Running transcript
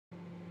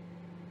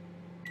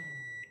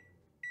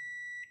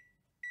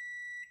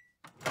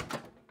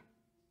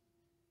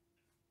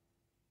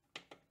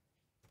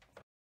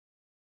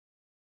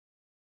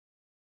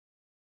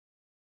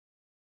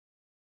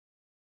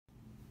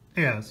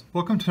Hey guys,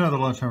 welcome to another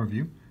lunchtime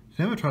review.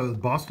 Today I'm going to try this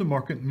Boston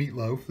Market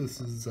Meatloaf. This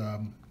is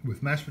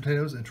with mashed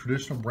potatoes and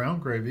traditional brown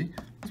gravy.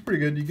 It's pretty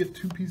good. You get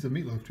 2 pieces of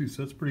meatloaf too,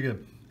 so it's pretty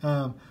good.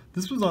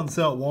 This was on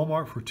sale at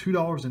Walmart for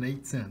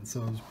 $2.08,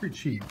 so it was pretty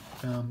cheap.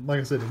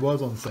 Like I said, it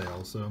was on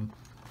sale, so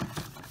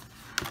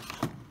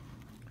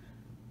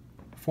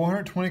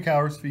 420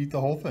 calories to eat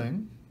the whole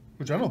thing,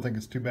 which I don't think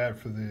is too bad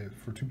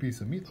for 2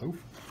 pieces of meatloaf.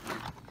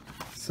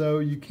 So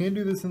you can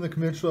do this in the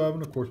conventional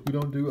oven. Of course, we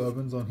don't do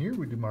ovens on here.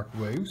 We do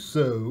microwaves.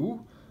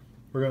 So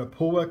we're going to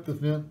pull back the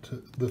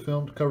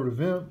film to cover the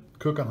vent,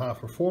 cook on high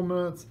for 4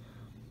 minutes,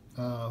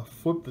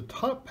 flip the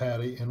top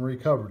patty and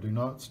recover. Do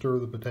not stir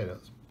the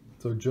potatoes.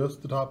 So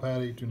just the top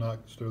patty, do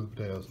not stir the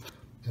potatoes.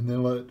 And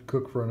then let it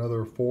cook for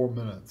another 4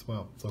 minutes.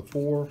 Well, so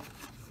 4,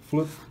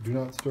 flip, do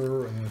not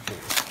stir, and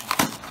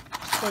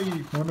 4.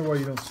 I wonder why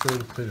you don't stir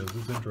the potatoes.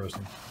 It's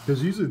interesting.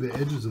 Because usually the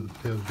edges of the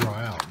potatoes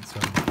dry out.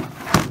 So.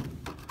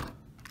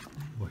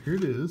 Well, here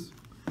it is.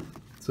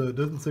 So it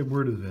doesn't say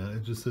where to vent,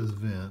 it just says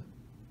vent.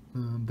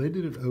 They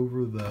did it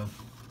over the,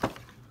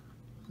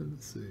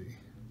 let's see.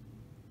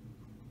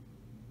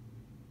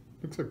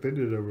 Looks like they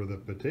did it over the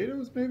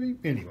potatoes, maybe?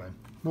 Anyway,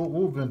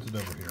 we'll vent it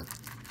over here,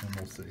 and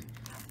we'll see.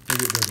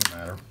 Maybe it doesn't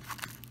matter.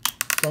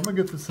 So I'm gonna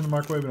get this in the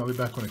microwave, and I'll be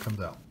back when it comes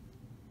out.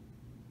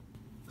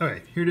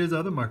 Okay, here it is out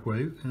of the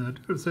microwave, and I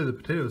do have to say the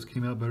potatoes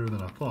came out better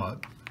than I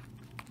thought.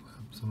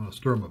 So I'm gonna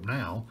stir them up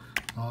now.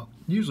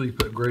 Usually you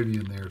put gravy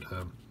in there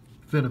to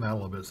thin them out a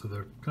little bit so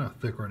they're kind of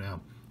thick right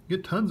now. You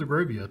get tons of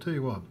gravy, I'll tell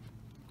you what.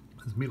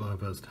 This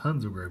meatloaf has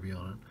tons of gravy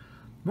on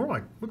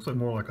it. Looks like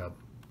more like a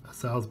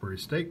Salisbury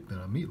steak than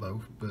a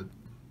meatloaf, but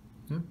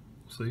yeah,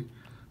 we'll see.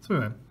 So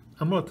anyway,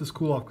 I'm gonna let this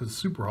cool off because it's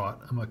super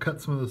hot. I'm gonna cut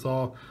some of this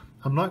off.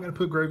 I'm not gonna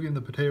put gravy in the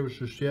potatoes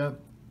just yet.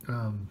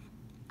 I'm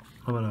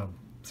gonna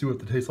see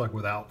what it tastes like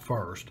without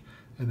first,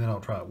 and then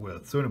I'll try it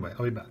with. So anyway,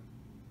 I'll be back.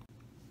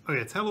 Okay,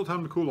 it's had a little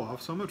time to cool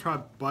off, so I'm going to try a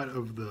bite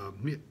of the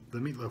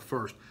meatloaf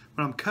first.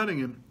 When I'm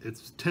cutting it,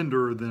 it's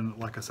tenderer than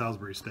like a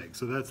Salisbury steak,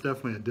 so that's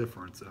definitely a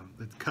difference.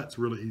 It cuts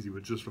really easy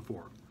with just a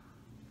fork.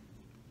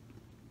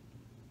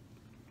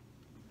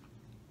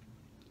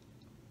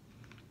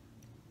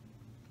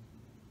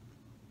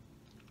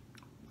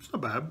 It's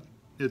not bad.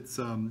 It's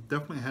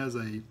definitely has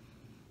a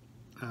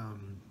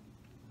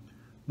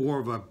more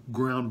of a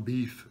ground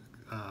beef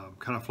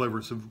kind of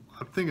flavor. So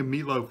I'm thinking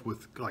meatloaf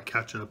with like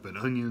ketchup and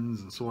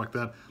onions and stuff like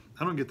that.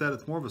 I don't get that.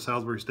 It's more of a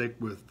Salisbury steak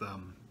with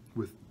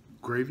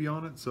gravy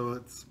on it. So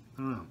it's,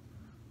 I don't know.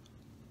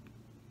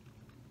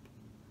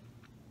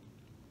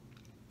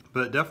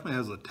 But it definitely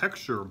has a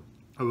texture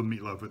of a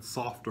meatloaf. It's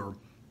softer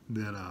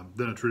than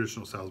a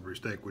traditional Salisbury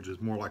steak, which is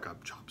more like a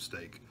chopped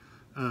steak.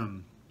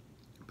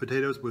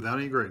 Potatoes without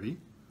any gravy.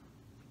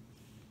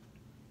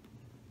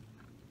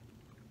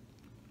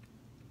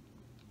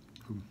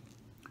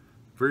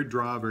 Very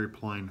dry, very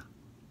plain.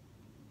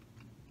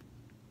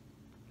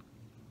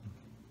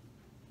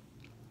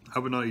 I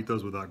would not eat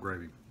those without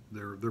gravy.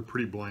 They're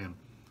pretty bland.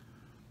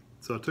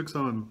 So I took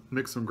some and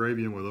mixed some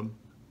gravy in with them.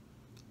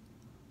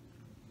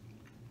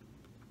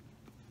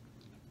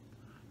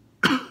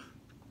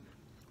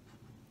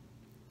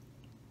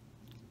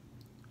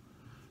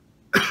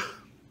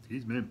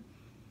 Excuse me.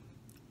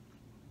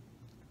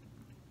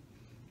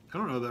 I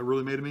don't know, that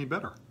really made them any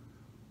better.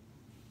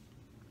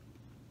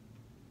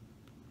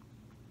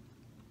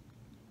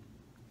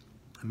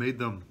 It made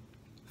them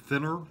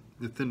thinner,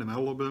 it thinned them out a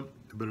little bit,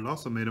 but it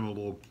also made them a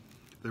little,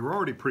 they were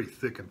already pretty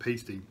thick and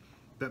pasty.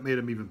 That made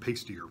them even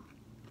pastier,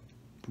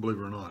 believe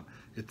it or not.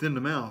 It thinned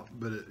them out,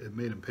 but it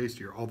made them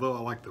pastier, although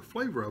I like the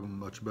flavor of them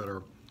much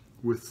better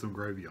with some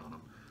gravy on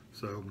them.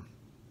 So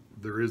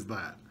there is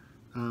that.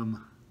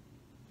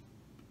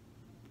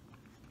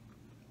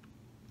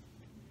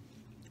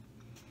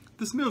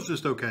 This meal's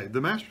just okay. The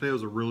mashed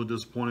potatoes are really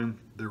disappointing.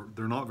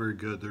 They're not very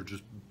good. They're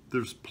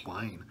just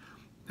plain.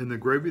 And the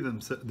gravy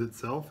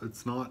itself,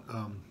 it's not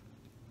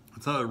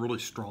a really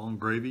strong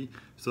gravy.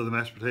 So the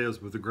mashed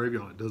potatoes with the gravy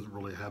on it doesn't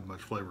really have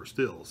much flavor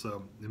still.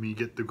 So I mean, you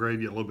get the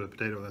gravy, a little bit of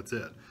potato, that's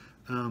it.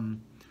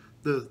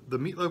 The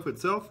meatloaf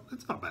itself,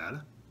 it's not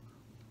bad.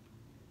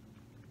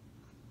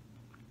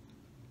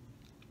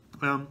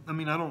 I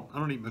mean, I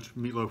don't eat much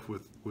meatloaf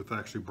with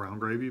actually brown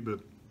gravy, but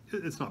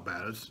it's not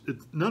bad.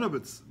 It's none of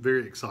it's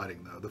very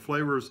exciting though. The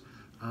flavors.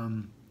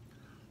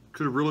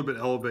 Could have really been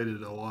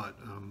elevated a lot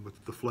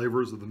with the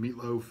flavors of the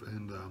meatloaf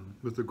and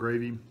with the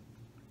gravy.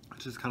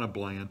 It's just kind of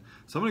bland.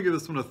 So I'm gonna give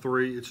this one a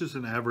 3. It's just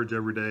an average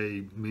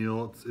everyday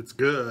meal. It's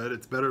good.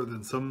 It's better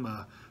than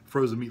some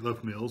frozen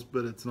meatloaf meals,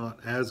 but it's not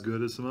as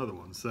good as some other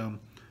ones. So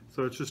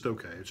it's just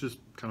okay. It's just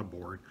kind of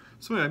boring.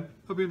 So anyway,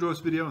 hope you enjoyed this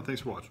video and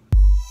thanks for watching.